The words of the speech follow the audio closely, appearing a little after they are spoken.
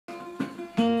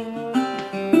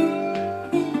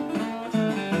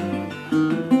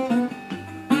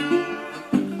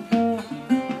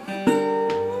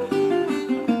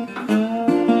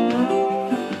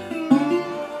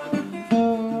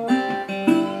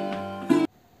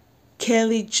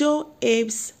Kelly Jo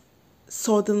Apes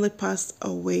suddenly passed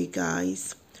away,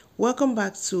 guys. Welcome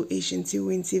back to Asian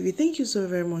TV. Thank you so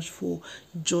very much for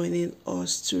joining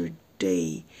us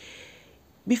today.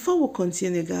 Before we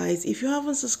continue, guys, if you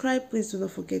haven't subscribed, please do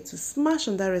not forget to smash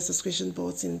on that red subscription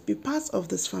button. Be part of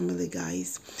this family,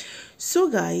 guys. So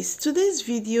guys, today's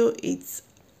video, it's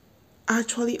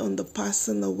actually on the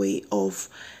passing away of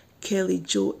Kelly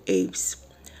Jo Apes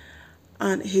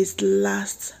and his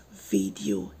last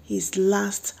video, his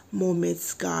last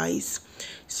moments, guys.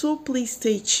 So please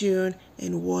stay tuned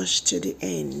and watch to the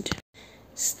end.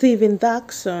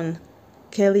 Dawson,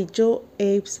 Kelly Jo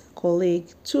Apes' colleague,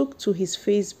 took to his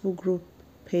Facebook group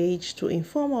page to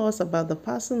inform us about the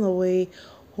passing away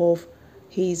of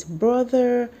his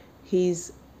brother,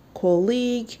 his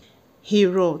colleague. He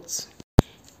wrote,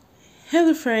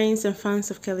 "Hello friends and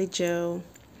fans of Kelly Jo.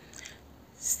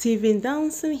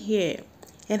 Dawson here,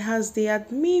 and as the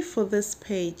admin for this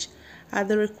page, at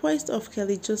the request of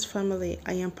Kelly Jo's family,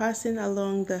 I am passing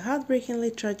along the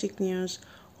heartbreakingly tragic news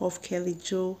of Kelly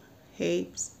Jo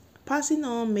Apes passing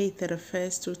on May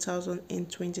 31st,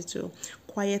 2022,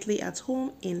 quietly at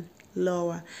home in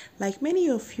Iowa. Like many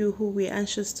of you who were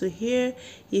anxious to hear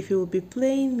if he would be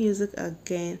playing music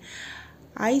again,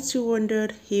 I too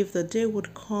wondered if the day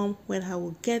would come when I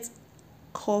would get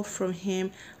call from him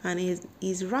and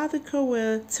his radical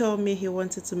will tell me he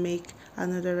wanted to make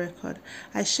another record.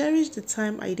 I cherish the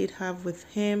time I did have with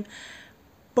him,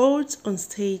 both on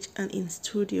stage and in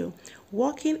studio,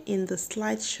 working in the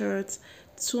Slide Shirt,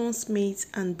 Toonsmith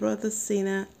and Brother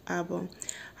Singer album.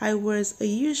 I was a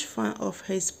huge fan of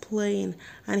his playing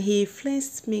and he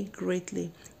influenced me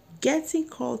greatly. Getting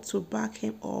called to back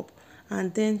him up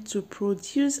and then to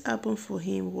produce album for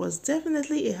him was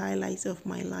definitely a highlight of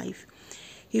my life.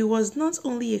 He was not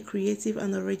only a creative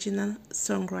and original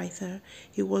songwriter,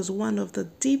 he was one of the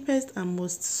deepest and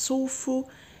most soulful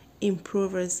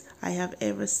improvers I have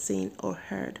ever seen or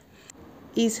heard.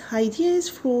 His ideas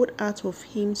flowed out of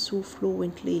him so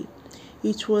fluently.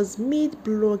 It was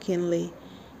mind-blowingly.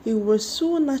 He was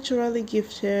so naturally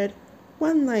gifted.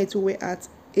 One night we were at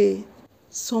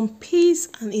some peace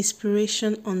and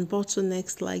inspiration on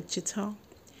bottlenecks like guitar.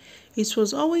 It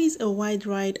was always a wide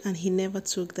ride and he never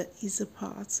took the easy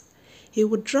part. He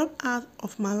would drop out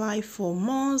of my life for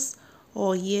months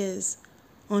or years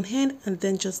on hand and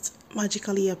then just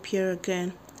magically appear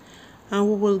again. And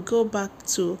we will go back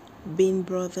to being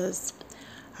brothers.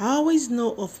 I always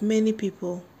know of many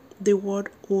people the world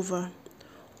over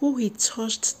who he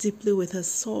touched deeply with his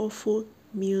soulful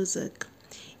music,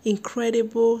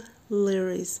 incredible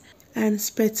lyrics, and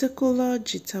spectacular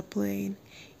guitar playing.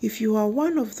 If you are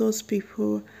one of those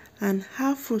people and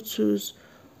have photos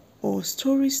or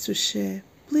stories to share,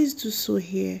 please do so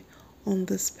here on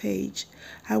this page.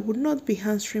 I would not be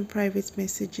answering private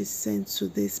messages sent to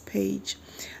this page,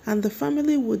 and the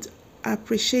family would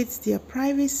appreciate their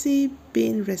privacy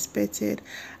being respected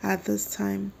at this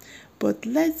time. But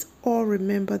let's all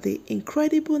remember the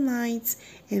incredible nights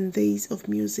and days of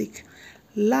music,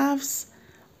 laughs,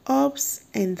 ups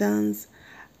and downs,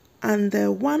 and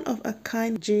the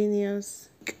one-of-a-kind genius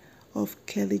of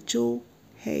Kelly Jo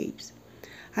Apes.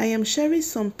 I am sharing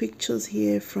some pictures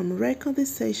here from recording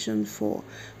session for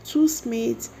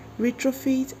Toonsmith,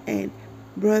 Retrofit, and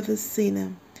Brother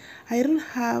Singer. I don't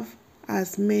have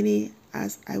as many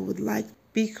as I would like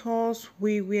because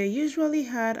we were usually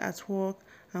hard at work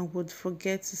and would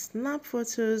forget to snap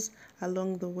photos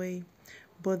along the way.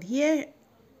 But here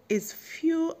is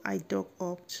few I dug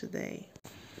up today.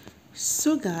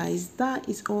 So guys, that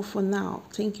is all for now.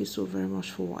 Thank you so very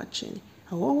much for watching.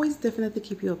 I'll always definitely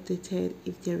keep you updated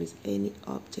if there is any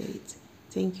update.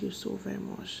 Thank you so very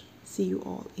much. See you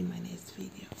all in my next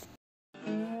video.